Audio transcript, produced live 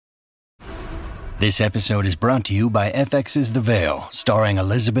This episode is brought to you by FX's The Veil, starring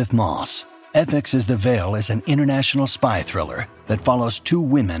Elizabeth Moss. FX's The Veil is an international spy thriller that follows two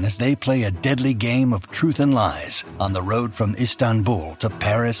women as they play a deadly game of truth and lies on the road from Istanbul to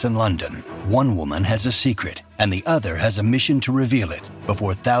Paris and London. One woman has a secret, and the other has a mission to reveal it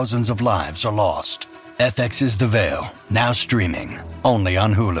before thousands of lives are lost. FX's The Veil, now streaming, only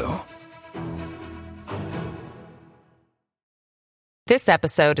on Hulu. This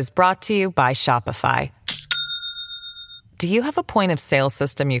episode is brought to you by Shopify. Do you have a point of sale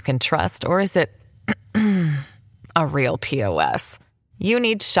system you can trust, or is it a real POS? You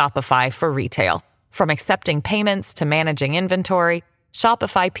need Shopify for retail. From accepting payments to managing inventory,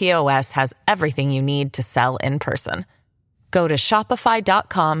 Shopify POS has everything you need to sell in person. Go to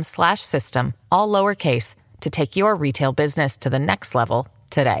shopify.com/system, all lowercase, to take your retail business to the next level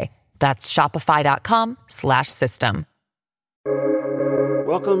today. That's shopify.com/system.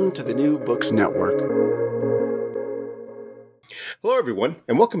 Welcome to the New Books Network. Hello, everyone,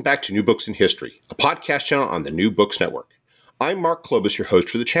 and welcome back to New Books in History, a podcast channel on the New Books Network. I'm Mark Klobus, your host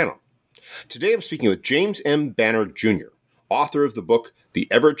for the channel. Today I'm speaking with James M. Banner, Jr., author of the book, The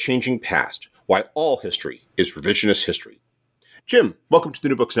Ever-Changing Past, Why All History is Revisionist History. Jim, welcome to the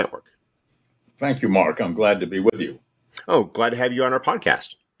New Books Network. Thank you, Mark. I'm glad to be with you. Oh, glad to have you on our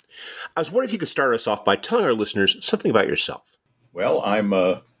podcast. I was wondering if you could start us off by telling our listeners something about yourself. Well, I'm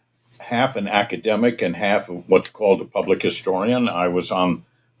half an academic and half of what's called a public historian. I was on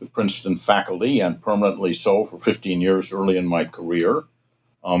the Princeton faculty and permanently so for 15 years early in my career.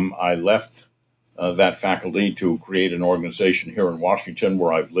 I left that faculty to create an organization here in Washington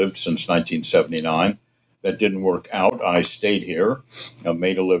where I've lived since 1979. That didn't work out. I stayed here,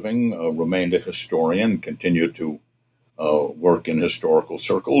 made a living, remained a historian, continued to work in historical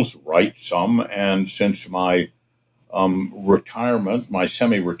circles, write some, and since my retirement, my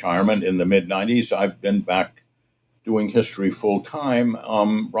semi-retirement in the mid-90s, I've been back doing history full-time,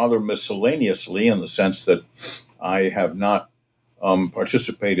 rather miscellaneously in the sense that I have not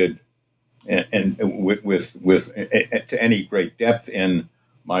participated to any great depth in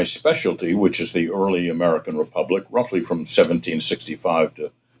my specialty, which is the early American Republic, roughly from 1765 to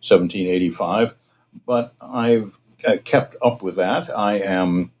 1785. But I've kept up with that.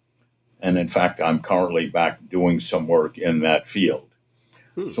 And in fact, I'm currently back doing some work in that field.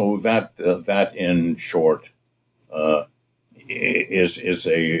 So that in short is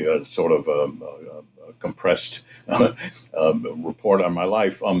a sort of a compressed report on my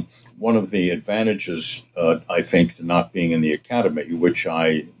life. One of the advantages, I think, to not being in the academy, which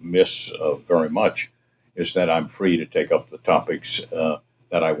I miss very much, is that I'm free to take up the topics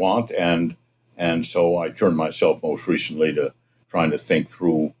that I want, and so I turned myself most recently to trying to think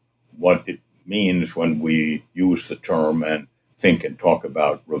through what it means when we use the term and think and talk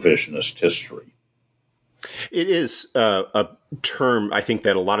about revisionist history. It is a term, I think,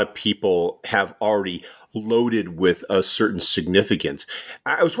 that a lot of people have already loaded with a certain significance.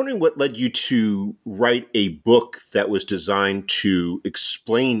 I was wondering what led you to write a book that was designed to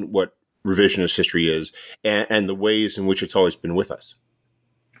explain what revisionist history is and the ways in which it's always been with us.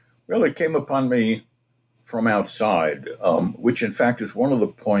 Well, it came upon me from outside, which in fact is one of the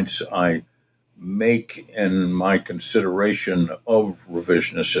points I make in my consideration of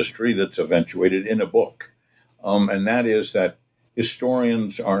revisionist history that's eventuated in a book. And that is that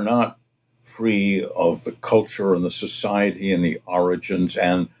historians are not free of the culture and the society and the origins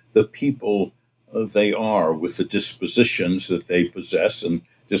and the people they are, with the dispositions that they possess and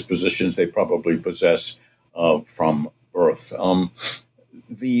dispositions they probably possess from birth.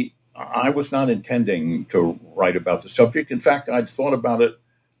 I was not intending to write about the subject. In fact, I'd thought about it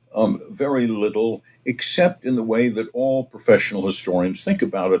very little, except in the way that all professional historians think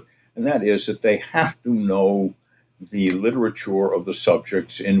about it, and that is that they have to know the literature of the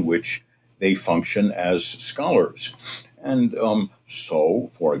subjects in which they function as scholars. And so,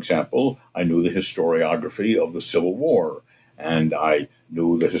 for example, I knew the historiography of the Civil War, and I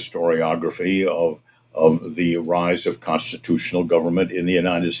knew the historiography of the rise of constitutional government in the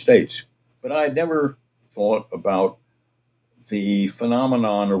United States. But I had never thought about the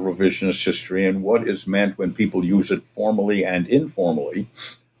phenomenon of revisionist history and what is meant when people use it formally and informally,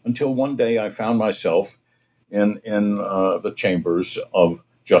 until one day I found myself in the chambers of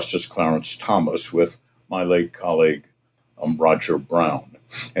Justice Clarence Thomas with my late colleague, Roger Brown.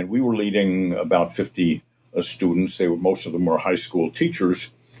 And we were leading about 50 students. Most of them were high school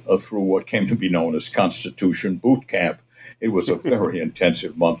teachers, through what came to be known as Constitution Boot Camp. It was a very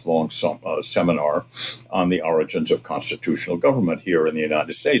intensive month-long seminar on the origins of constitutional government here in the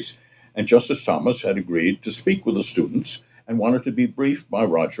United States. And Justice Thomas had agreed to speak with the students and wanted to be briefed by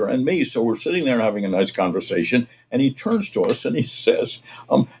Roger and me. So we're sitting there having a nice conversation, and he turns to us and he says,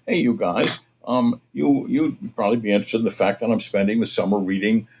 "Hey, you guys, you'd probably be interested in the fact that I'm spending the summer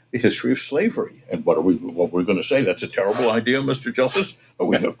reading the history of slavery." And what we're going to say? That's a terrible idea, Mr. Justice?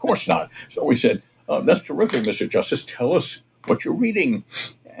 Of course not. So we said, "That's terrific, Mr. Justice. Tell us what you're reading."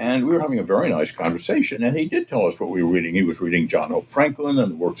 And we were having a very nice conversation, and he did tell us what we were reading. He was reading John Hope Franklin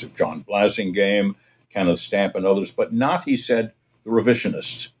and the works of John Blasingame, Kenneth Stamp, and others, but not, he said, the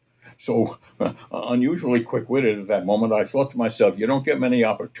revisionists. So unusually quick-witted at that moment, I thought to myself, you don't get many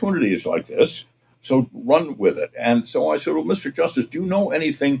opportunities like this, so run with it. And so I said, "Well, Mr. Justice, do you know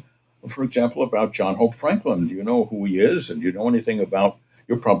anything, for example, about John Hope Franklin? Do you know who he is? And do you know anything about,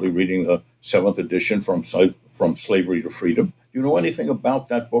 you're probably reading the 7th edition, From Slavery to Freedom. Do you know anything about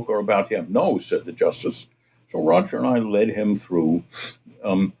that book or about him?" "No," said the Justice. So Roger and I led him through,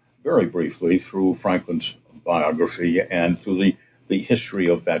 very briefly, through Franklin's biography and through the history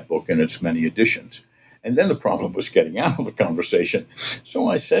of that book and its many editions. And then the problem was getting out of the conversation. So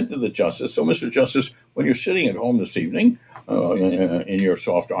I said to the Justice, "So, Mr. Justice, when you're sitting at home this evening in your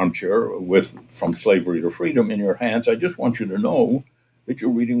soft armchair with From Slavery to Freedom in your hands, I just want you to know that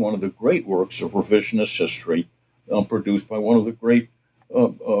you're reading one of the great works of revisionist history produced by one of the great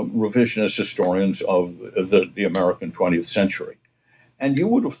revisionist historians of the American 20th century." And you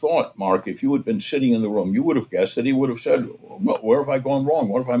would have thought, Mark, if you had been sitting in the room, you would have guessed that he would have said, "Well, where have I gone wrong?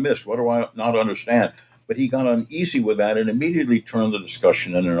 What have I missed? What do I not understand?" But he got uneasy with that and immediately turned the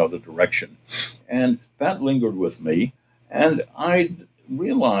discussion in another direction. And that lingered with me. And I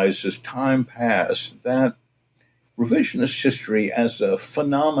realized as time passed that revisionist history as a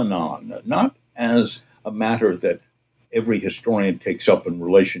phenomenon, not as a matter that every historian takes up in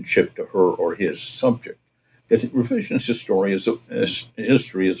relationship to her or his subject, that revisionist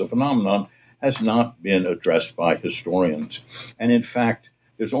history as a phenomenon has not been addressed by historians. And in fact,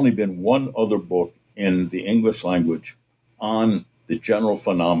 there's only been one other book in the English language on the general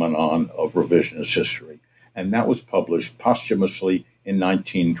phenomenon of revisionist history, and that was published posthumously in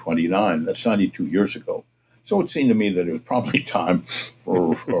 1929. That's 92 years ago. So it seemed to me that it was probably time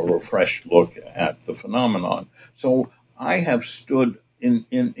for a refreshed look at the phenomenon. So I have stood in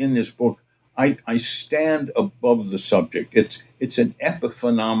this book, I stand above the subject. It's an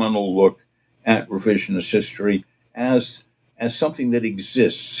epiphenomenal look at revisionist history as something that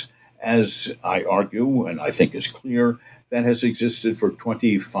exists, as I argue, and I think is clear, that has existed for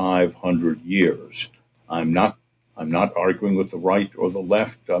 2,500 years. I'm not arguing with the right or the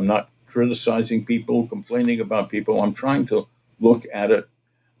left. I'm not criticizing people, complaining about people. I'm trying to look at it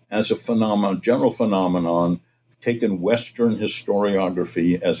as a phenomenon, general phenomenon, taken Western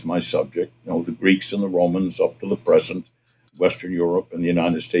historiography as my subject, the Greeks and the Romans up to the present, Western Europe and the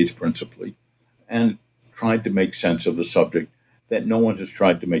United States principally, and tried to make sense of the subject that no one has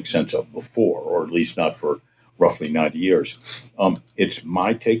tried to make sense of before, or at least not for roughly 90 years. It's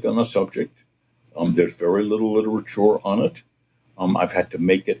my take on the subject. There's very little literature on it. I've had to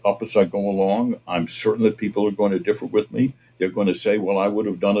make it up as I go along. I'm certain that people are going to differ with me. They're going to say, "Well, I would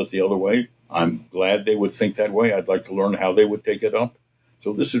have done it the other way." I'm glad they would think that way. I'd like to learn how they would take it up.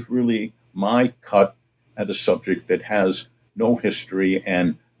 So this is really my cut at a subject that has no history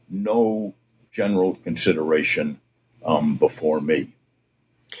and no general consideration before me.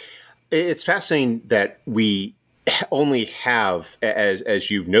 It's fascinating that we only have,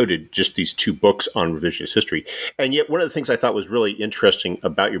 as you've noted, just these two books on revisionist history. And yet one of the things I thought was really interesting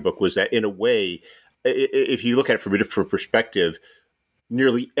about your book was that, in a way, if you look at it from a different perspective,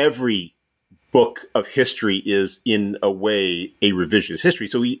 nearly every book of history is, in a way, a revisionist history.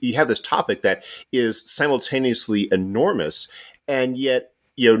 So you have this topic that is simultaneously enormous and yet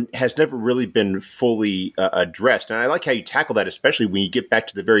has never really been fully addressed. And I like how you tackle that, especially when you get back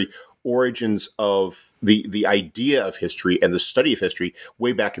to the very origins of the idea of history and the study of history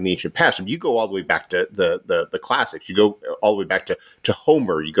way back in the ancient past. And you go all the way back to the classics. You go all the way back to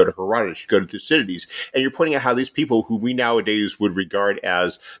Homer. You go to Herodotus. You go to Thucydides. And you're pointing out how these people who we nowadays would regard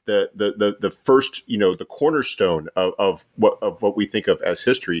as the first, the cornerstone of what we think of as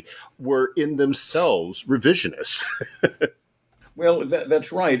history were in themselves revisionists. Well,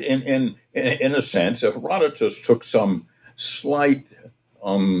 that's right. In a sense, Herodotus took some slight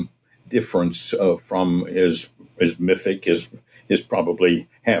difference from his mythic, his probably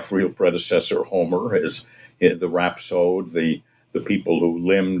half real predecessor Homer, the rhapsode, the people who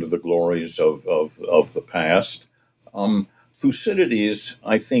limned the glories of the past. Thucydides,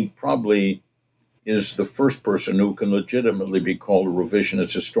 I think, probably is the first person who can legitimately be called a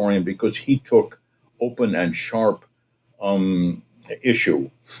revisionist historian because he took open and sharp issue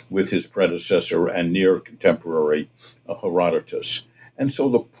with his predecessor and near contemporary Herodotus. And so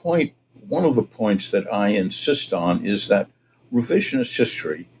one of the points that I insist on is that revisionist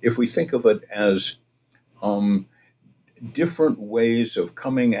history, if we think of it as different ways of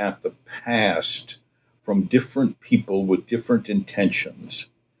coming at the past from different people with different intentions,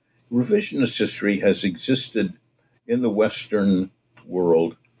 revisionist history has existed in the Western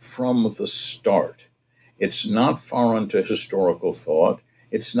world from the start. It's not foreign to historical thought.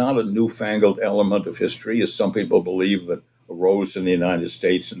 It's not a newfangled element of history, as some people believe that arose in the United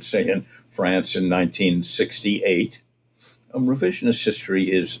States and, say, in France in 1968. Revisionist history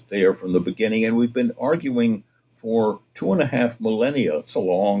is there from the beginning, and we've been arguing for 2.5 millennia. It's a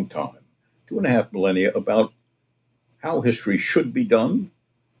long time. 2.5 millennia about how history should be done,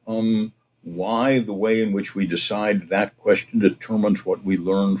 why the way in which we decide that question determines what we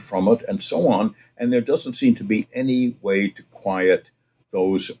learn from it, and so on. And there doesn't seem to be any way to quiet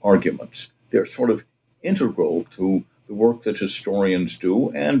those arguments. They're sort of integral to the work that historians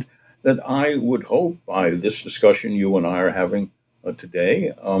do, and that I would hope by this discussion you and I are having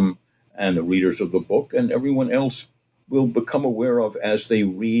today, and the readers of the book and everyone else will become aware of as they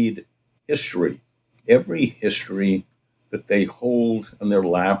read history. Every history that they hold in their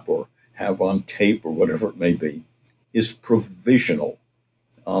lap or have on tape or whatever it may be is provisional.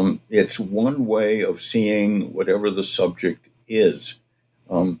 It's one way of seeing whatever the subject is.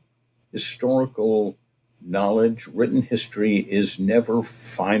 Historical knowledge, written history is never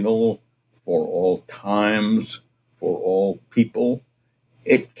final for all times, for all people.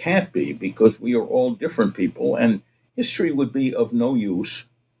 It can't be, because we are all different people, and history would be of no use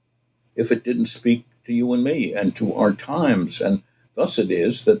if it didn't speak to you and me and to our times. And thus it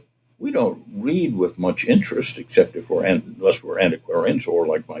is that we don't read with much interest, except unless we're antiquarians or,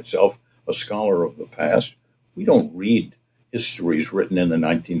 like myself, a scholar of the past. We don't read histories written in the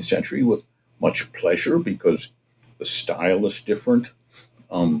 19th century with much pleasure, because the style is different.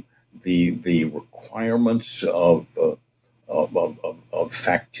 The requirements of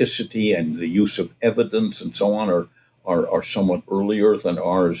facticity and the use of evidence and so on are somewhat earlier than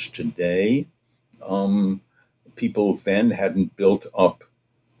ours today. People then hadn't built up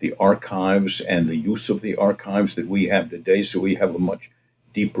the archives and the use of the archives that we have today, so we have a much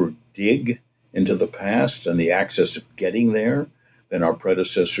deeper dig into the past and the access of getting there than our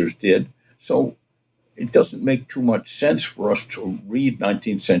predecessors did. So it doesn't make too much sense for us to read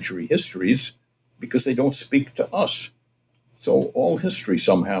 19th century histories, because they don't speak to us. So all history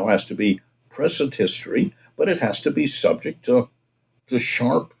somehow has to be present history, but it has to be subject to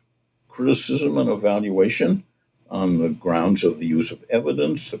sharp criticism and evaluation on the grounds of the use of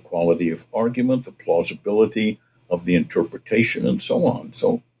evidence, the quality of argument, the plausibility of the interpretation, and so on.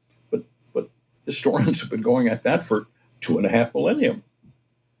 So, but historians have been going at that for 2.5 millennium.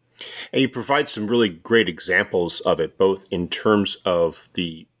 And you provide some really great examples of it, both in terms of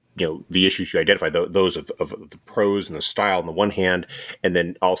the issues you identify, those of the prose and the style on the one hand, and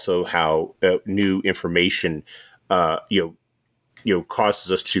then also how new information,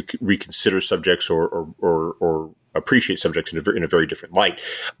 causes us to reconsider subjects or appreciate subjects in a very different light.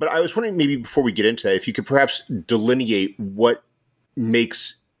 But I was wondering, maybe before we get into that, if you could perhaps delineate what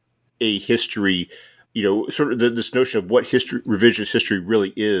makes a history, sort of this notion of what revisionist history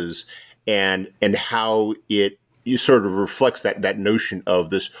really is, and how it sort of reflects that notion of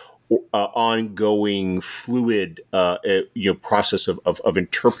this ongoing fluid process of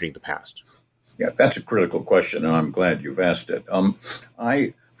interpreting the past. Yeah, that's a critical question, and I'm glad you've asked it.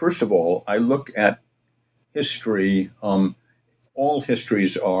 First of all, I look at history. All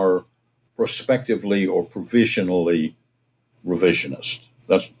histories are prospectively or provisionally revisionist.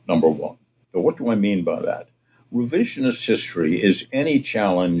 That's number one. So what do I mean by that? Revisionist history is any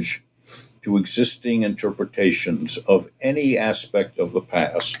challenge to existing interpretations of any aspect of the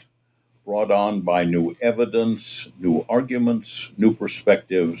past brought on by new evidence, new arguments, new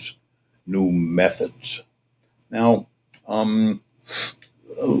perspectives, new methods. Now, one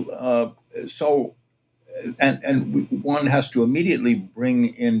has to immediately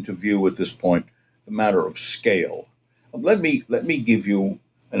bring into view at this point the matter of scale. Let me give you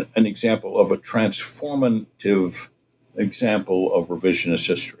an example of a transformative example of revisionist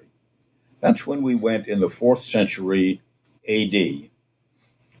history. That's when we went in the 4th century AD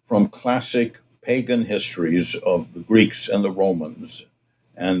from classic pagan histories of the Greeks and the Romans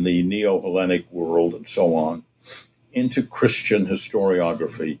and the Neo-Hellenic world and so on into Christian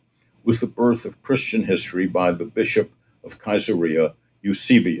historiography, with the birth of Christian history by the Bishop of Caesarea,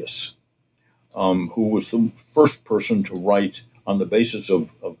 Eusebius, who was the first person to write on the basis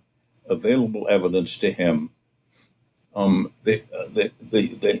of available evidence to him the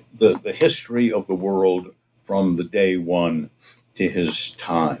history of the world from the day one to his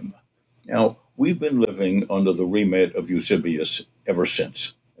time. Now, we've been living under the remit of Eusebius ever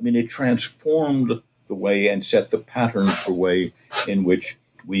since. I mean, it transformed the way and set the patterns for the way in which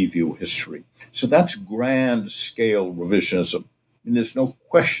we view history. So that's grand scale revisionism. And there's no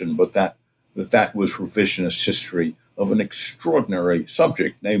question but that was revisionist history of an extraordinary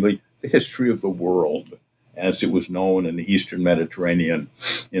subject, namely the history of the world as it was known in the Eastern Mediterranean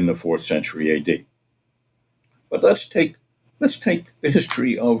in the 4th century AD. But let's take the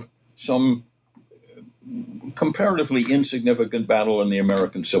history of some comparatively insignificant battle in the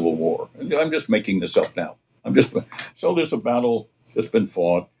American Civil War. And I'm just making this up now. So there's a battle that's been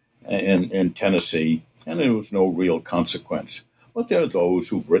fought in Tennessee, and there was no real consequence. But there are those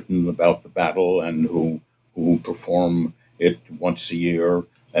who've written about the battle and who perform it once a year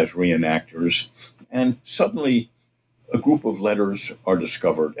as reenactors. And suddenly a group of letters are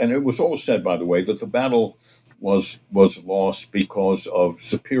discovered. And it was always said, by the way, that the battle was lost because of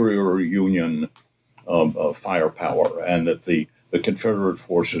superior Union firepower, and that the Confederate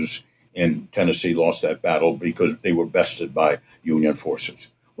forces in Tennessee lost that battle because they were bested by Union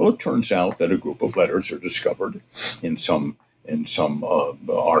forces. Well, it turns out that a group of letters are discovered in some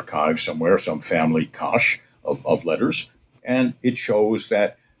archive somewhere, some family cache of letters, and it shows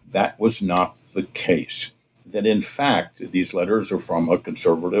that was not the case. That in fact, these letters are from a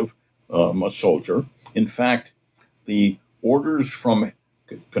conservative, a soldier. In fact, the orders from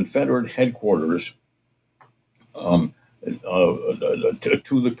Confederate headquarters to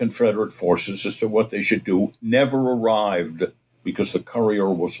the Confederate forces as to what they should do never arrived because the courier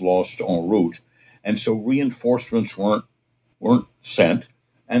was lost en route, and so reinforcements weren't sent,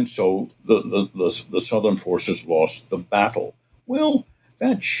 and so the Southern forces lost the battle. Well,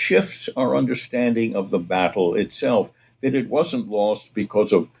 that shifts our understanding of the battle itself, that it wasn't lost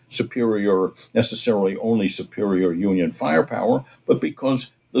because of necessarily only superior Union firepower, but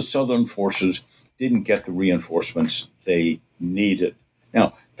because the Southern forces didn't get the reinforcements they needed.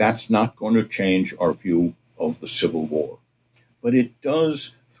 Now, that's not going to change our view of the Civil War, but it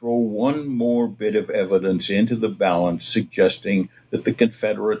does throw one more bit of evidence into the balance, suggesting that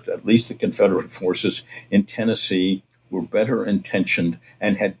at least the Confederate forces in Tennessee, were better intentioned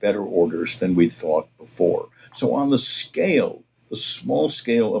and had better orders than we thought before. So on the small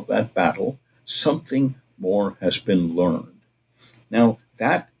scale of that battle, something more has been learned. Now,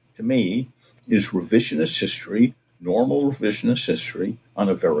 that, to me, is revisionist history, normal revisionist history, on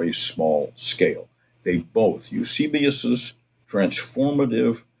a very small scale. They both, Eusebius's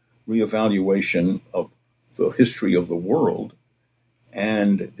transformative reevaluation of the history of the world,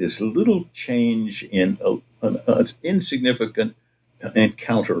 and this little change in an insignificant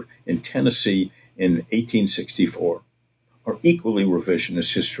encounter in Tennessee in 1864, are equally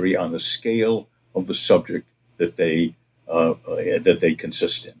revisionist history on the scale of the subject that they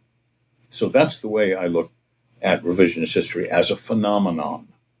consist in. So that's the way I look at revisionist history, as a phenomenon.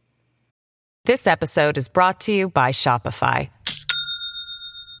 This episode is brought to you by Shopify.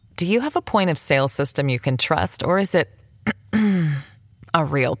 Do you have a point of sale system you can trust, or is it a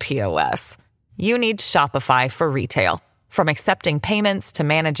real POS? You need Shopify for retail. From accepting payments to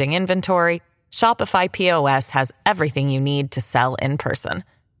managing inventory, Shopify POS has everything you need to sell in person.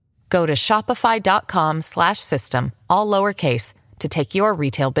 Go to shopify.com/system, all lowercase, to take your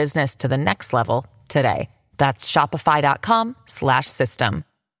retail business to the next level today. That's shopify.com/system.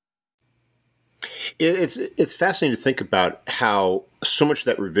 It's fascinating to think about how so much of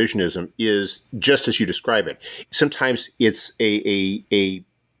that revisionism is just as you describe it. Sometimes it's in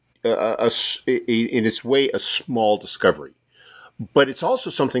its way a small discovery, but it's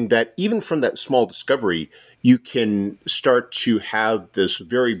also something that even from that small discovery, you can start to have this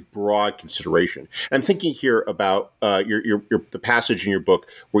very broad consideration. And I'm thinking here about the passage in your book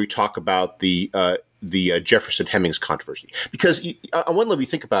where you talk about the Jefferson-Hemmings controversy, because on one level, you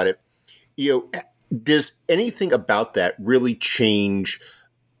think about it. Does anything about that really change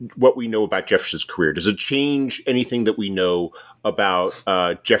what we know about Jefferson's career? Does it change anything that we know about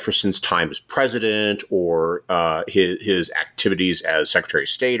Jefferson's time as president, or his activities as Secretary of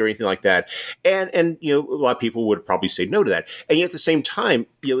State, or anything like that? And a lot of people would probably say no to that. And yet at the same time,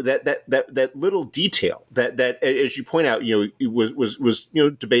 that little detail that as you point out, it was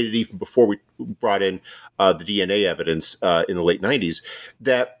debated even before we brought in the DNA evidence in the late 90s,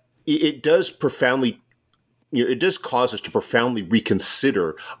 that it does profoundly, it does cause us to profoundly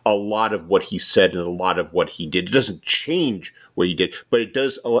reconsider a lot of what he said and a lot of what he did. It doesn't change what he did, but it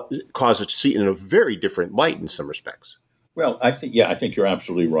does cause us to see it in a very different light in some respects. Well, I think you're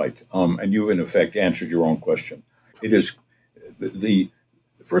absolutely right. And you've in effect answered your own question. It is the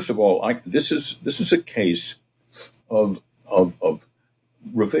first of all, this is a case of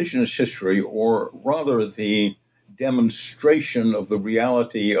revisionist history, or rather the demonstration of the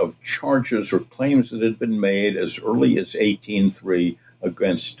reality of charges or claims that had been made as early as 1803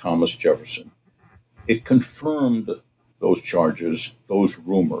 against Thomas Jefferson. It confirmed those charges, those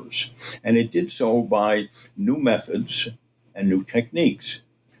rumors, and it did so by new methods and new techniques.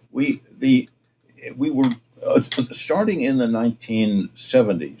 We were starting in the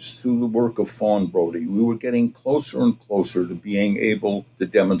 1970s through the work of Fawn Brodie. We were getting closer and closer to being able to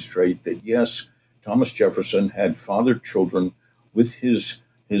demonstrate that yes, Thomas Jefferson had fathered children with his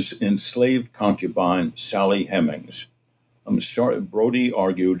enslaved concubine Sally Hemings. Brodie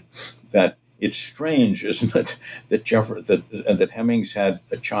argued that it's strange, isn't it, that Hemings had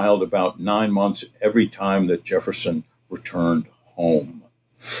a child about 9 months every time that Jefferson returned home,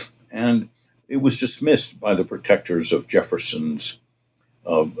 and it was dismissed by the protectors of Jefferson's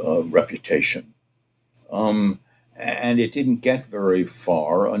reputation, and it didn't get very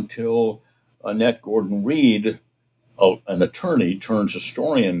far until Annette Gordon Reed, an attorney turned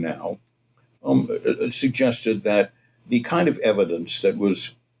historian now, suggested that the kind of evidence that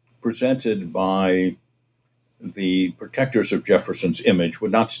was presented by the protectors of Jefferson's image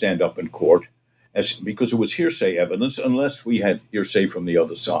would not stand up in court, because it was hearsay evidence unless we had hearsay from the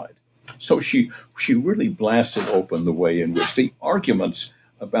other side. So she really blasted open the way in which the arguments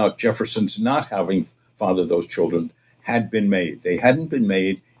about Jefferson's not having fathered those children had been made. They hadn't been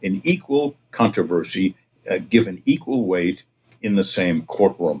made in equal controversy, given equal weight in the same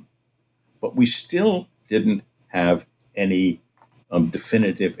courtroom. But we still didn't have any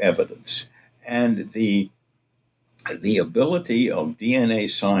definitive evidence. And the ability of DNA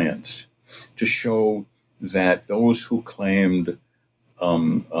science to show that those who claimed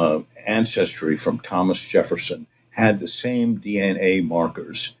ancestry from Thomas Jefferson had the same DNA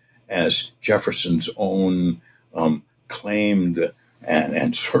markers as Jefferson's own claimed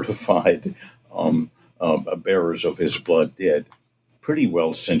and certified bearers of his blood did, pretty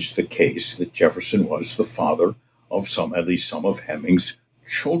well cinched the case that Jefferson was the father of at least some of Hemings'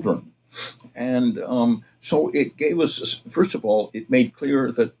 children. And so it gave us, first of all, it made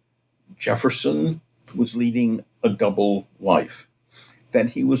clear that Jefferson was leading a double life.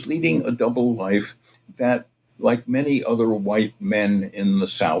 That he was leading a double life that, like many other white men in the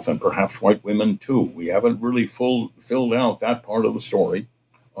South, and perhaps white women too, we haven't really filled out that part of the story,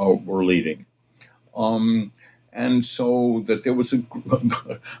 were leading. And so that there was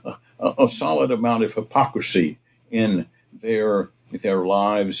a solid amount of hypocrisy in their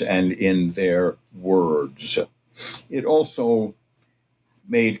lives and in their words. It also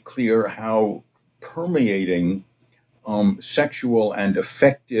made clear how permeating sexual and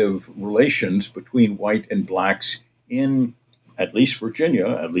affective relations between white and blacks in at least Virginia,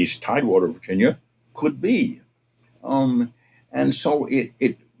 at least Tidewater, Virginia, could be. And so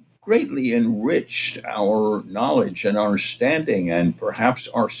it greatly enriched our knowledge and understanding and perhaps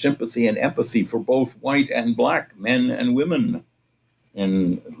our sympathy and empathy for both white and black men and women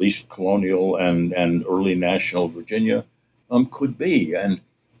in at least colonial and early national Virginia could be. And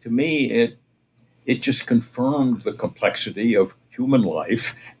to me, it just confirmed the complexity of human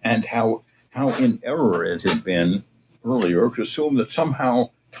life and how in error it had been earlier to assume that somehow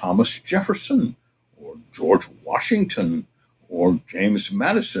Thomas Jefferson or George Washington or James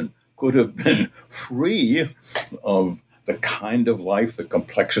Madison could have been free of the kind of life, the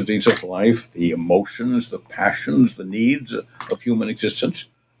complexities of life, the emotions, the passions, the needs of human existence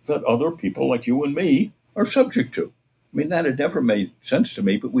that other people like you and me are subject to. I mean, that had never made sense to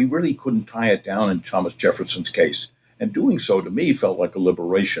me, but we really couldn't tie it down in Thomas Jefferson's case. And doing so, to me, felt like a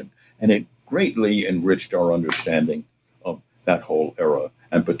liberation. And it greatly enriched our understanding of that whole era,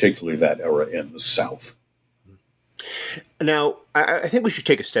 and particularly that era in the South. Now, I think we should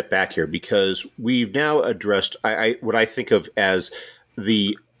take a step back here, because we've now addressed what I think of as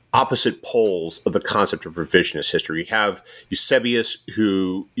the opposite poles of the concept of revisionist history. You have Eusebius,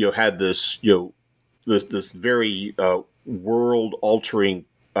 who had this this very world-altering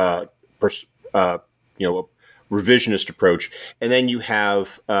revisionist approach, and then you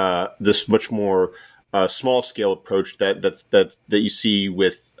have this much more small-scale approach that you see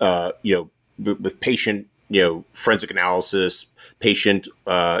with with patient forensic analysis, patient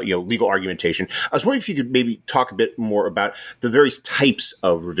legal argumentation. I was wondering if you could maybe talk a bit more about the various types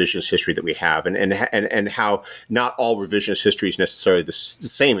of revisionist history that we have, and how not all revisionist history is necessarily the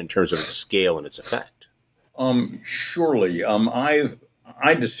same in terms of its scale and its effect. Surely.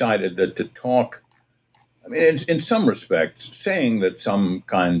 I decided that to talk, I mean, in some respects, saying that some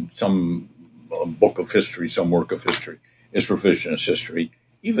book of history, some work of history, is revisionist history.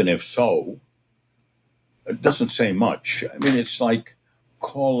 Even if so, it doesn't say much. I mean, it's like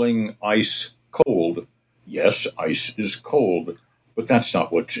calling ice cold. Yes, ice is cold, but that's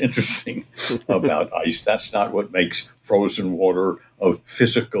not what's interesting about ice. That's not what makes frozen water of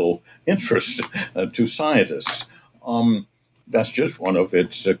physical interest to scientists. That's just one of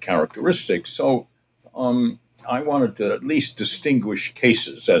its characteristics. So I wanted to at least distinguish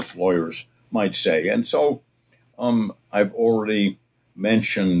cases, as lawyers might say. And so I've already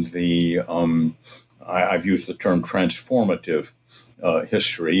mentioned I've used the term transformative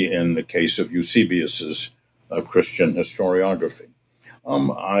history in the case of Eusebius's Christian historiography.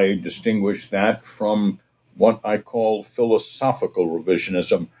 I distinguish that from what I call philosophical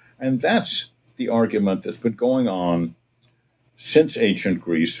revisionism, and that's the argument that's been going on since ancient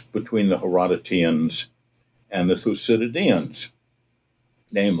Greece between the Herodoteans and the Thucydideans.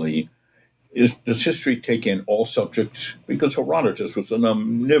 Namely, does history take in all subjects? Because Herodotus was an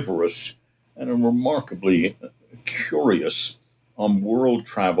omnivorous and a remarkably curious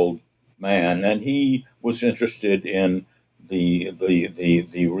world-traveled man, and he was interested in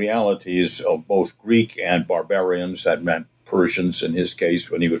the realities of both Greek and barbarians. That meant Persians in his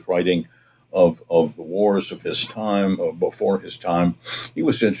case, when he was writing of the wars of his time, or before his time. He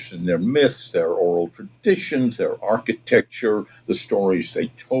was interested in their myths, their oral traditions, their architecture, the stories they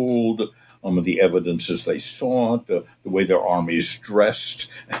told, the evidences they sought, the way their armies dressed,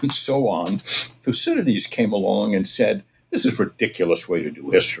 and so on. Thucydides came along and said, this is a ridiculous way to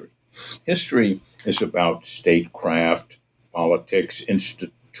do history. History is about statecraft, politics,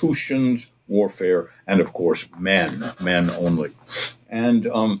 institutions, warfare, and of course, men only. And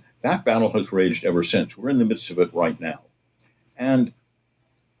that battle has raged ever since. We're in the midst of it right now. And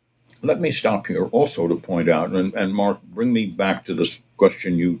let me stop here also to point out, and Mark, bring me back to this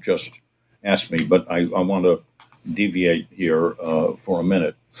question you just asked me, but I want to deviate here for a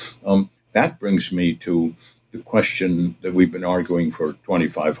minute. That brings me to the question that we've been arguing for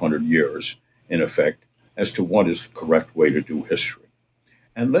 2,500 years, in effect, as to what is the correct way to do history.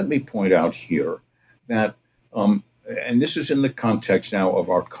 And let me point out here that, and this is in the context now of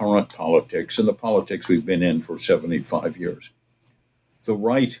our current politics and the politics we've been in for 75 years.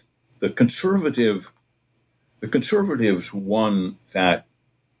 The conservatives won that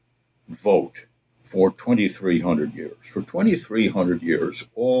vote for 2,300 years. For 2,300 years,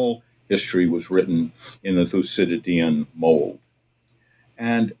 all history was written in the Thucydidean mold.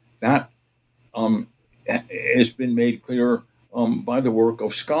 And that has been made clear by the work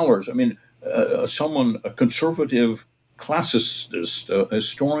of scholars. I mean, a conservative classicist, a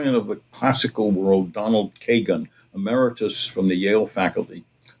historian of the classical world, Donald Kagan, emeritus from the Yale faculty,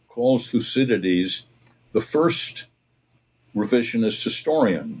 calls Thucydides the first revisionist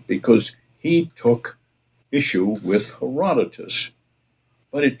historian because he took issue with Herodotus.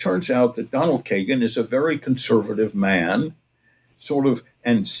 But it turns out that Donald Kagan is a very conservative man,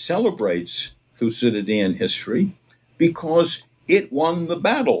 and celebrates Thucydidean history because it won the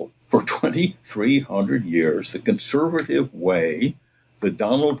battle for 2,300 years. The conservative way, the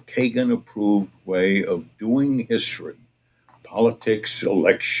Donald Kagan approved way of doing history, politics,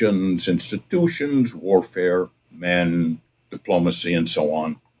 elections, institutions, warfare, men, diplomacy, and so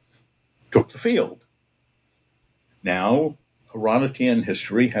on, took the field. Now, Herodotean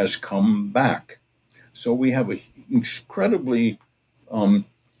history has come back. So we have an incredibly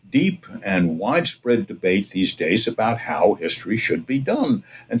deep and widespread debate these days about how history should be done.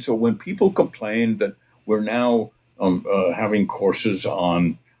 And so when people complain that we're now having courses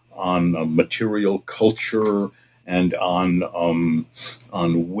on material culture and on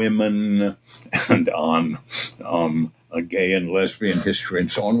women and on gay and lesbian history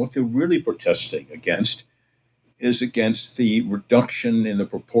and so on, what they're really protesting against is against the reduction in the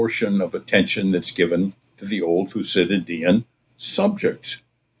proportion of attention that's given to the old Thucydidean subjects.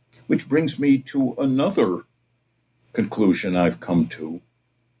 Which brings me to another conclusion I've come to,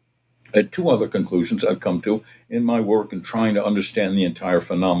 two other conclusions I've come to in my work in trying to understand the entire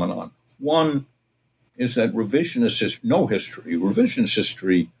phenomenon. One is that revisionist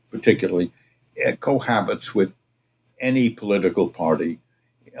history particularly, cohabits with any political party.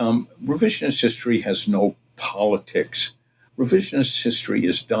 Revisionist history has no politics. Revisionist history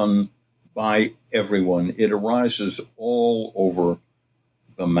is done by everyone. It arises all over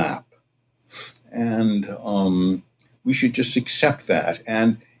the map. And we should just accept that.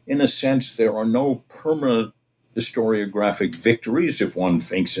 And in a sense, there are no permanent historiographic victories if one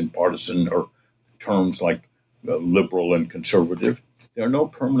thinks in partisan or terms like liberal and conservative. There are no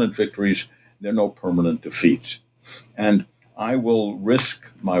permanent victories. There are no permanent defeats. And I will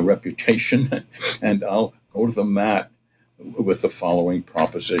risk my reputation and I'll go to the mat with the following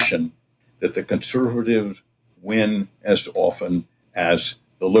proposition that the conservatives win as often as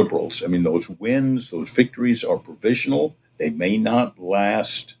the liberals. I mean, those wins, those victories are provisional. They may not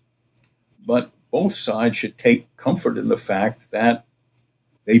last, but both sides should take comfort in the fact that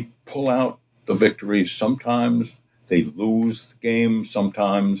they pull out the victories. Sometimes they lose the game,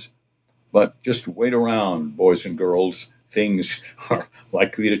 sometimes, but just wait around, boys and girls. Things are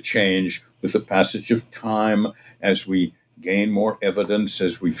likely to change with the passage of time as we gain more evidence,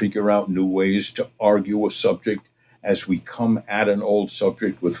 as we figure out new ways to argue a subject, as we come at an old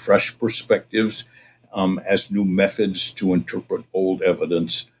subject with fresh perspectives, as new methods to interpret old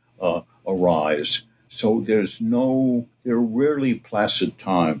evidence arise. So there are rarely placid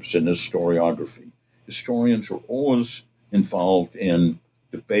times in historiography. Historians are always involved in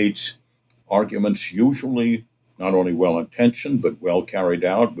debates, arguments, usually not only well-intentioned, but well carried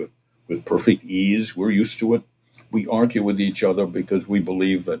out with perfect ease. We're used to it. We argue with each other because we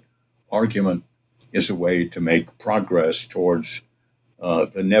believe that argument is a way to make progress towards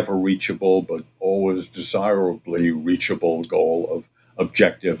the never reachable, but always desirably reachable goal of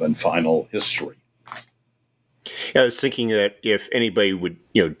objective and final history. Yeah, I was thinking that if anybody would,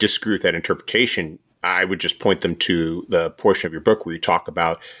 disagree with that interpretation, I would just point them to the portion of your book where you talk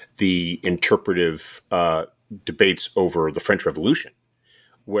about the interpretive debates over the French Revolution,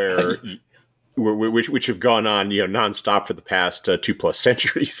 which have gone on, nonstop for the past 2+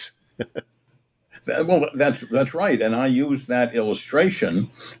 centuries. Well, that's right, and I use that illustration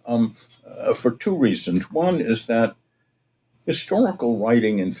for two reasons. One is that historical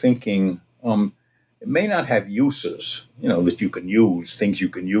writing and thinking it may not have uses, that you can use, things you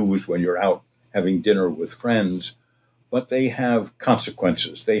can use when you're out having dinner with friends, but they have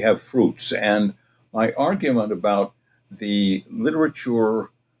consequences, they have fruits. And my argument about the literature,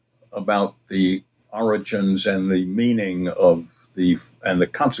 about the origins and the meaning of and the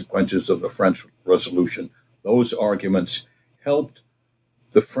consequences of the French Revolution, those arguments helped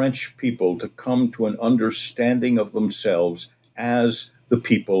the French people to come to an understanding of themselves as the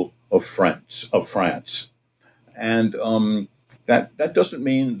people of France. And that doesn't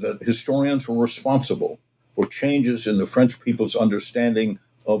mean that historians were responsible for changes in the French people's understanding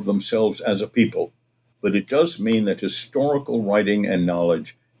of themselves as a people. But it does mean that historical writing and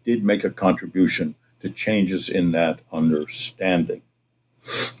knowledge did make a contribution to changes in that understanding.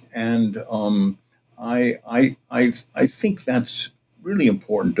 And I think that's really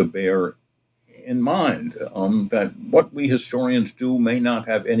important to bear in mind, that what we historians do may not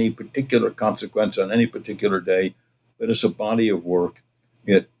have any particular consequence on any particular day, but as a body of work,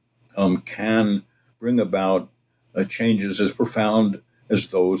 it can bring about changes as profound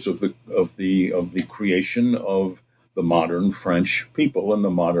as those of the creation of the modern French people and the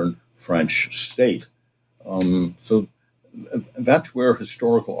modern French state. So that's where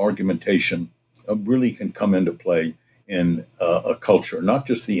historical argumentation really can come into play in a culture, not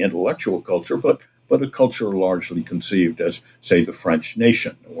just the intellectual culture, but a culture largely conceived as, say, the French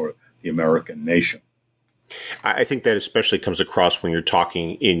nation or the American nation. I think that especially comes across when you're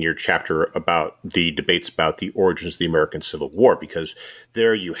talking in your chapter about the debates about the origins of the American Civil War, because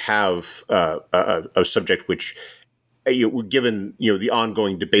there you have a subject which, given the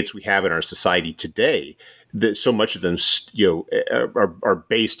ongoing debates we have in our society today, that so much of them are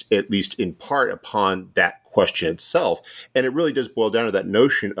based, at least in part, upon that question itself, and it really does boil down to that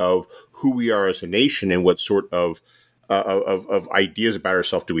notion of who we are as a nation and what sort of ideas about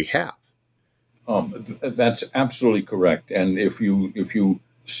ourselves do we have. That's absolutely correct. And if you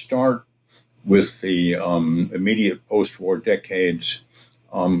start with the immediate post-war decades,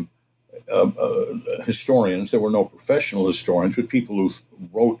 historians, there were no professional historians, but people who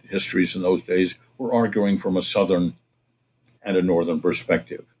wrote histories in those days were arguing from a Southern and a Northern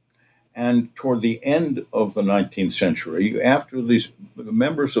perspective. And toward the end of the 19th century, after these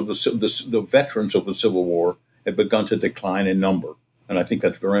members of the veterans of the Civil War had begun to decline in number, and I think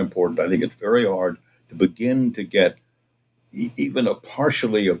that's very important. I think it's very hard to begin to get even a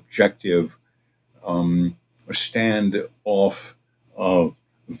partially objective stand-off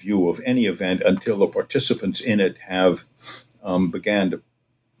view of any event until the participants in it have begun to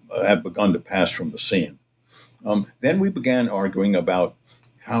pass from the scene. Then we began arguing about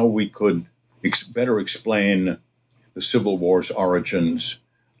how we could better explain the Civil War's origins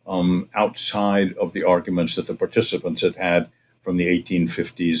outside of the arguments that the participants had from the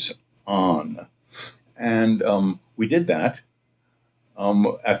 1850s on. And we did that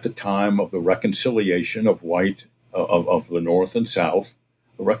at the time of the reconciliation of the North and South,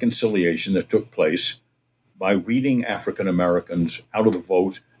 the reconciliation that took place by reading African Americans out of the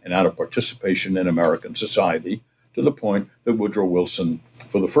vote and out of participation in American society, to the point that Woodrow Wilson,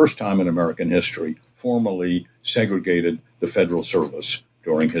 for the first time in American history, formally segregated the federal service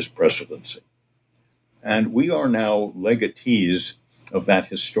during his presidency. And we are now legatees of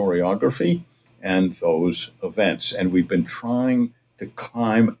that historiography and those events. And we've been trying to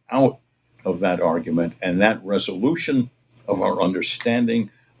climb out of that argument and that resolution of our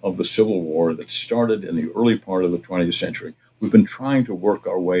understanding of the Civil War that started in the early part of the 20th century. We've been trying to work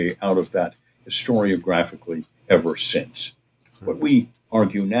our way out of that historiographically ever since. What we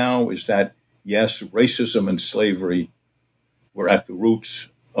argue now is that, yes, racism and slavery were at the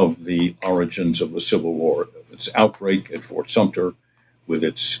roots of the origins of the Civil War, of its outbreak at Fort Sumter, with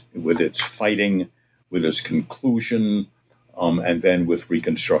its fighting, with its conclusion, and then with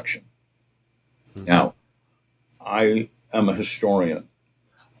Reconstruction. Now, I am a historian.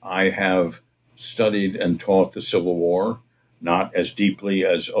 I have studied and taught the Civil War, not as deeply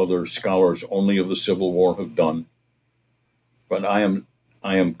as other scholars only of the Civil War have done, but I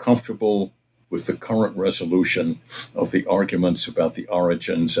am comfortable with the current resolution of the arguments about the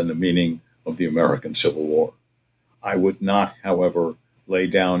origins and the meaning of the American Civil War. I would not, however, lay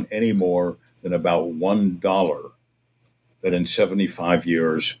down any more than about $1 that in 75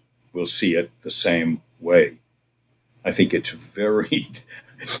 years we'll see it the same way. I think it's very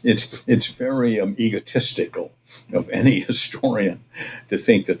egotistical of any historian to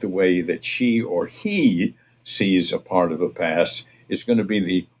think that the way that she or he sees a part of the past is going to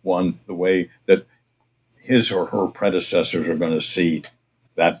be the way that his or her predecessors are going to see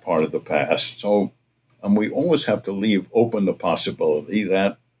that part of the past. So we always have to leave open the possibility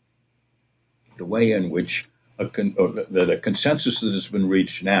that the way in which a consensus that has been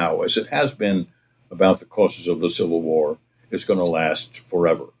reached now, as it has been about the causes of the Civil War, is going to last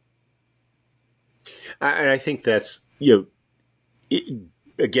forever. And I think that's,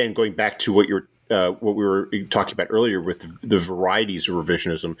 again, going back to what we were talking about earlier with the varieties of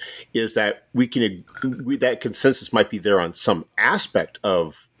revisionism, is that that consensus might be there on some aspect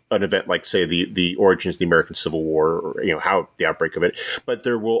of an event like, say, the origins of the American Civil War, or how the outbreak of it, but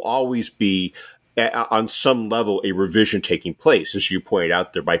there will always be, on some level, a revision taking place. As you pointed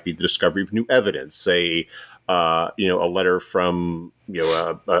out, there might be the discovery of new evidence, say, a letter from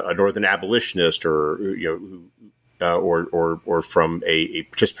a northern abolitionist, or or from a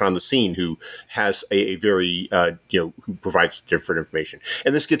participant on the scene who has a very who provides different information.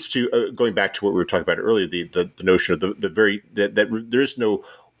 And this gets to going back to what we were talking about earlier, the notion of that there is no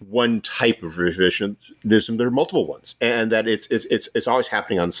one type of revisionism. There are multiple ones, and that it's always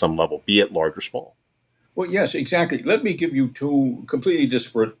happening on some level, be it large or small. Well, yes, exactly. Let me give you two completely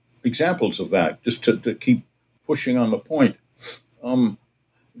disparate examples of that, just to keep pushing on the point.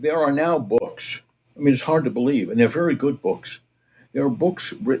 There are now books. I mean, it's hard to believe, and they're very good books. There are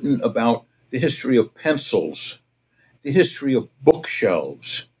books written about the history of pencils, the history of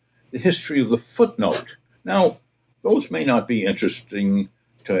bookshelves, the history of the footnote. Now, those may not be interesting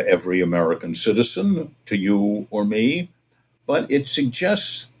to every American citizen, to you or me, but it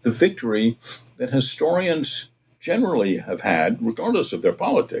suggests the victory that historians generally have had, regardless of their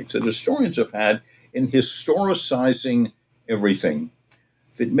politics, that historians have had in historicizing everything,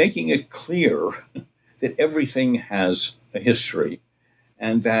 that making it clear that everything has a history,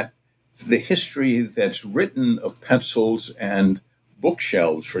 and that the history that's written of pencils and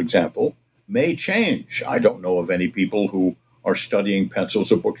bookshelves, for example, may change. I don't know of any people who are studying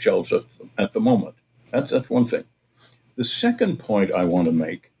pencils or bookshelves at the moment. That's one thing. The second point I want to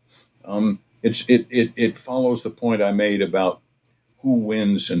make, it follows the point I made about who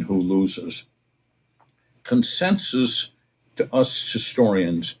wins and who loses. Consensus to us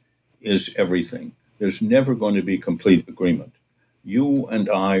historians is everything. There's never going to be complete agreement. You and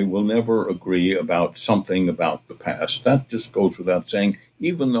I will never agree about something about the past. That just goes without saying,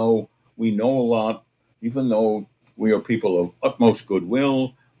 even though we know a lot, even though we are people of utmost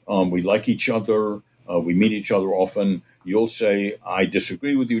goodwill, we like each other, we meet each other often. You'll say, I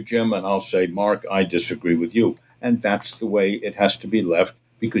disagree with you, Jim, and I'll say, Mark, I disagree with you. And that's the way it has to be left,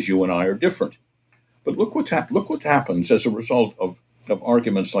 because you and I are different. But look what happens as a result of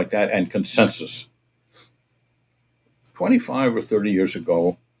arguments like that and consensus. 25 or 30 years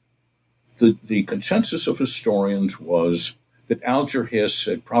ago, the consensus of historians was that Alger Hiss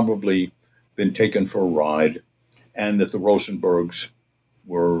had probably been taken for a ride, and that the Rosenbergs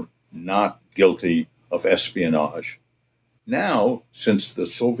were not guilty of espionage. Now, since the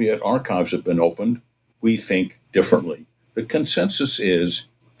Soviet archives have been opened, we think differently. The consensus is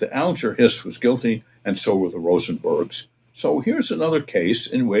that Alger Hiss was guilty, and so were the Rosenbergs. So here's another case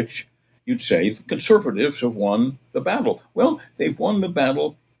in which you'd say the conservatives have won the battle. Well, they've won the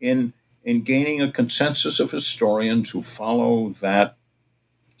battle in gaining a consensus of historians who follow that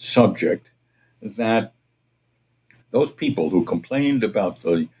subject, that those people who complained about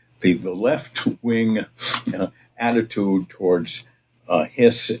the left wing attitude towards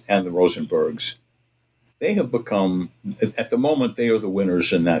Hiss and the Rosenbergs, they have become, at the moment, they are the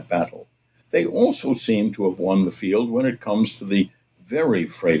winners in that battle. They also seem to have won the field when it comes to the very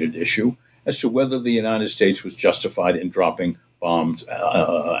freighted issue as to whether the United States was justified in dropping bombs,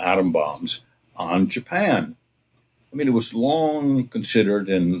 atom bombs, on Japan. I mean, it was long considered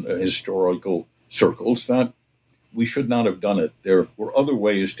in historical circles that we should not have done it. There were other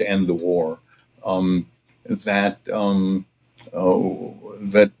ways to end the war. That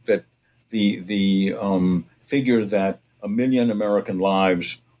the figure that 1 million American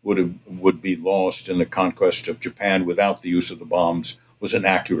lives would be lost in the conquest of Japan without the use of the bombs was an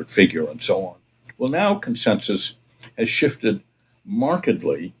accurate figure, and so on. Well, now consensus has shifted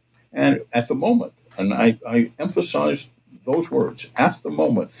markedly, and at the moment, and I emphasize those words, at the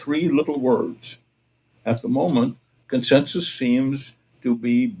moment, 3 little words. At the moment, consensus seems to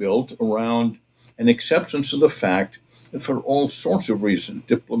be built around an acceptance of the fact that for all sorts of reasons,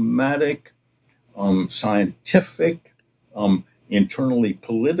 diplomatic, scientific, internally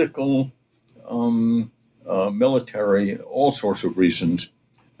political, military, all sorts of reasons,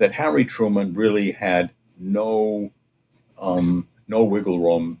 that Harry Truman really had no wiggle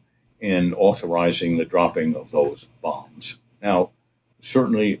room in authorizing the dropping of those bombs. Now,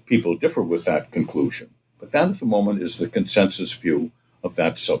 certainly people differ with that conclusion, but that at the moment is the consensus view of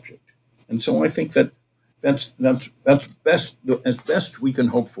that subject. And so I think that's best as best we can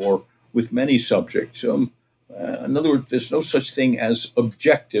hope for with many subjects. In other words, there's no such thing as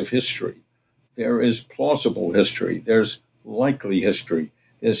objective history. There is plausible history. There's likely history.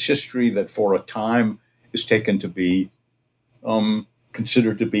 There's history that for a time is taken to be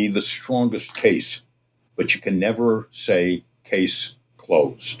considered to be the strongest case, but you can never say case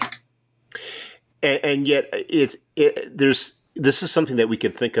closed. And yet, this is something that we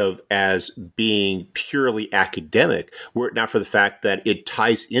can think of as being purely academic, were it not for the fact that it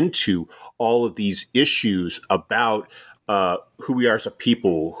ties into all of these issues about who we are as a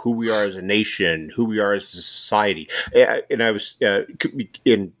people, who we are as a nation, who we are as a society. And I was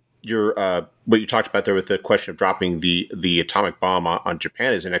in your what you talked about there with the question of dropping the atomic bomb on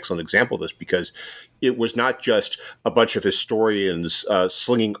Japan is an excellent example of this, because it was not just a bunch of historians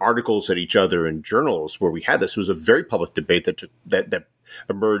slinging articles at each other in journals where we had this. It was a very public debate that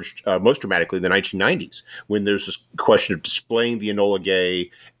emerged most dramatically in the 1990s, when there's this question of displaying the Enola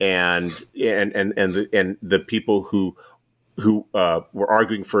Gay and the people who were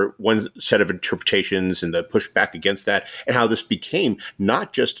arguing for one set of interpretations and the pushback against that, and how this became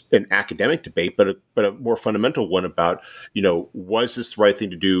not just an academic debate, but a more fundamental one about, was this the right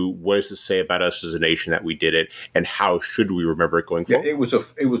thing to do? What does this say about us as a nation that we did it? And how should we remember it going forward? Yeah, it was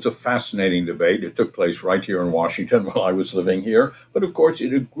a fascinating debate. It took place right here in Washington while I was living here. But of course,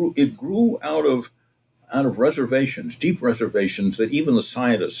 it grew out of reservations, deep reservations that even the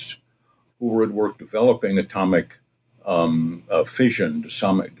scientists who were at work developing atomic fission,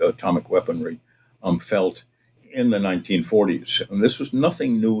 atomic weaponry, felt in the 1940s. And this was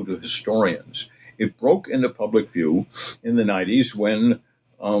nothing new to historians. It broke into public view in the 90s when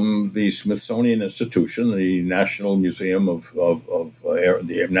the Smithsonian Institution, the National Museum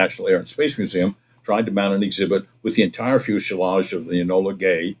the National Air and Space Museum, tried to mount an exhibit with the entire fuselage of the Enola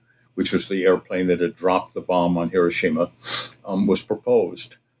Gay, which was the airplane that had dropped the bomb on Hiroshima, was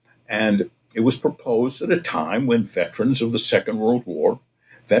proposed. And it was proposed at a time when veterans of the Second World War,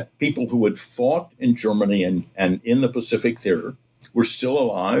 that people who had fought in Germany and in the Pacific Theater, were still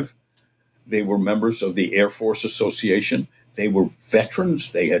alive. They were members of the Air Force Association. They were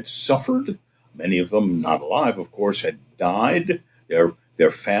veterans. They had suffered. Many of them, not alive, of course, had died.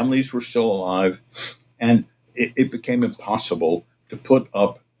 Their families were still alive. And it became impossible to put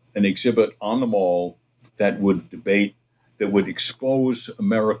up an exhibit on the mall that would expose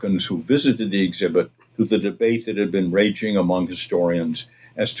Americans who visited the exhibit to the debate that had been raging among historians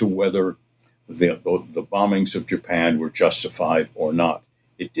as to whether the bombings of Japan were justified or not.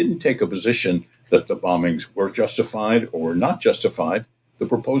 It didn't take a position that the bombings were justified or were not justified. The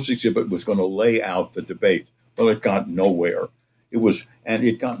proposed exhibit was going to lay out the debate. Well, it got nowhere.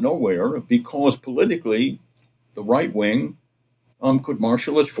 It got nowhere because politically, the right wing could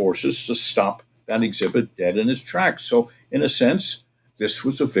marshal its forces to stop that exhibit dead in its tracks. So, in a sense, this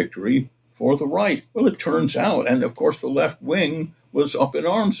was a victory for the right. Well, it turns out, and of course the left wing was up in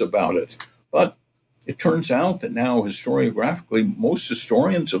arms about it. But it turns out that now historiographically, most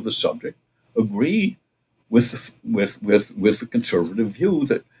historians of the subject agree with the conservative view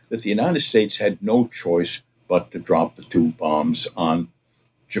that the United States had no choice but to drop the two bombs on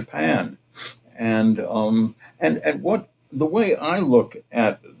Japan. And what the way I look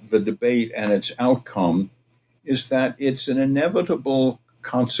at the debate and its outcome is that it's an inevitable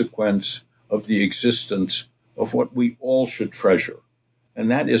consequence of the existence of what we all should treasure, and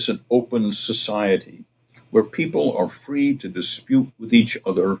that is an open society where people are free to dispute with each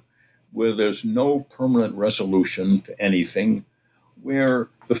other, where there's no permanent resolution to anything, where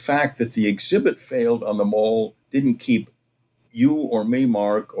the fact that the exhibit failed on the mall didn't keep you or me,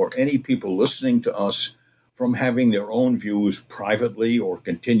 Mark, or any people listening to us from having their own views privately or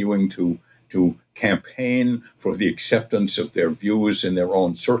continuing to campaign for the acceptance of their views in their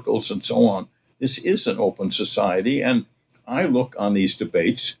own circles and so on. This is an open society, and I look on these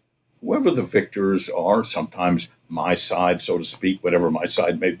debates, whoever the victors are, sometimes my side, so to speak, whatever my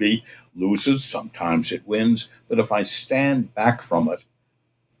side may be, loses, sometimes it wins. But if I stand back from it,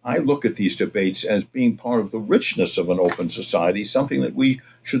 I look at these debates as being part of the richness of an open society, something that we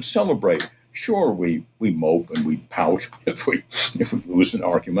should celebrate. Sure, we mope and we pout if we lose an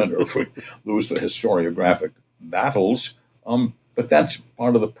argument or if we lose the historiographic battles, but that's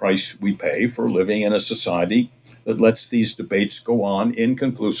part of the price we pay for living in a society that lets these debates go on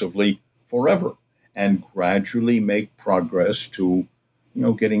inconclusively forever and gradually make progress to,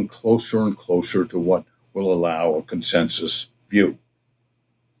 getting closer and closer to what will allow a consensus view.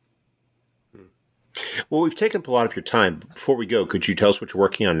 Well, we've taken up a lot of your time. Before we go, could you tell us what you're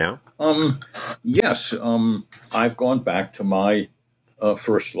working on now? Yes. I've gone back to my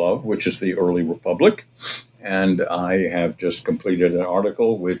first love, which is the early republic, and I have just completed an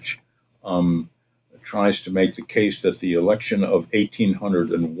article which tries to make the case that the election of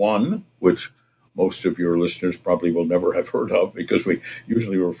 1801, which most of your listeners probably will never have heard of because we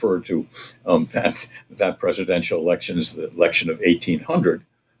usually refer to that presidential election as the election of 1800.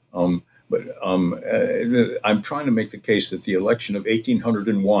 But I'm trying to make the case that the election of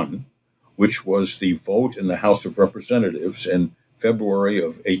 1801, which was the vote in the House of Representatives in February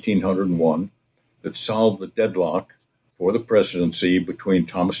of 1801, that solved the deadlock for the presidency between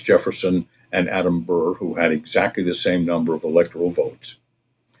Thomas Jefferson and Adam Burr, who had exactly the same number of electoral votes.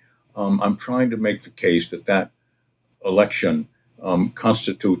 I'm trying to make the case that election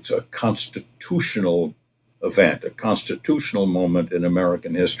constitutes a constitutional event, a constitutional moment in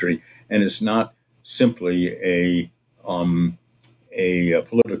American history, and it's not simply a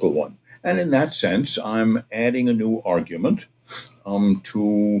political one. And in that sense, I'm adding a new argument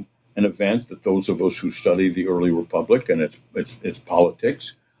to an event that those of us who study the early republic and its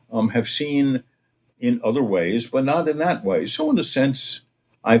politics have seen in other ways, but not in that way. So in a sense,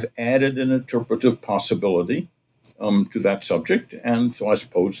 I've added an interpretive possibility to that subject, and so I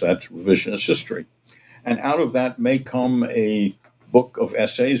suppose that's revisionist history. And out of that may come a book of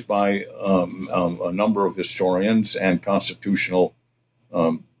essays by a number of historians and constitutional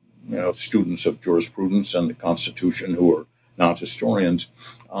students of jurisprudence and the Constitution who are not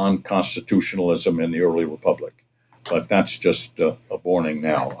historians on constitutionalism in the early republic. But that's just a warning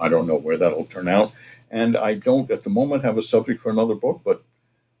now. I don't know where that'll turn out. And I don't at the moment have a subject for another book, but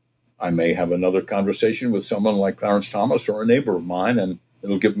I may have another conversation with someone like Clarence Thomas or a neighbor of mine, and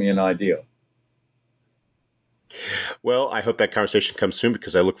it'll give me an idea. Well, I hope that conversation comes soon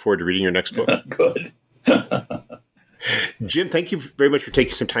because I look forward to reading your next book. Good. Jim, thank you very much for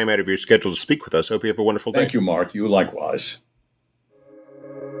taking some time out of your schedule to speak with us. I hope you have a wonderful day. Thank you, Mark. You likewise.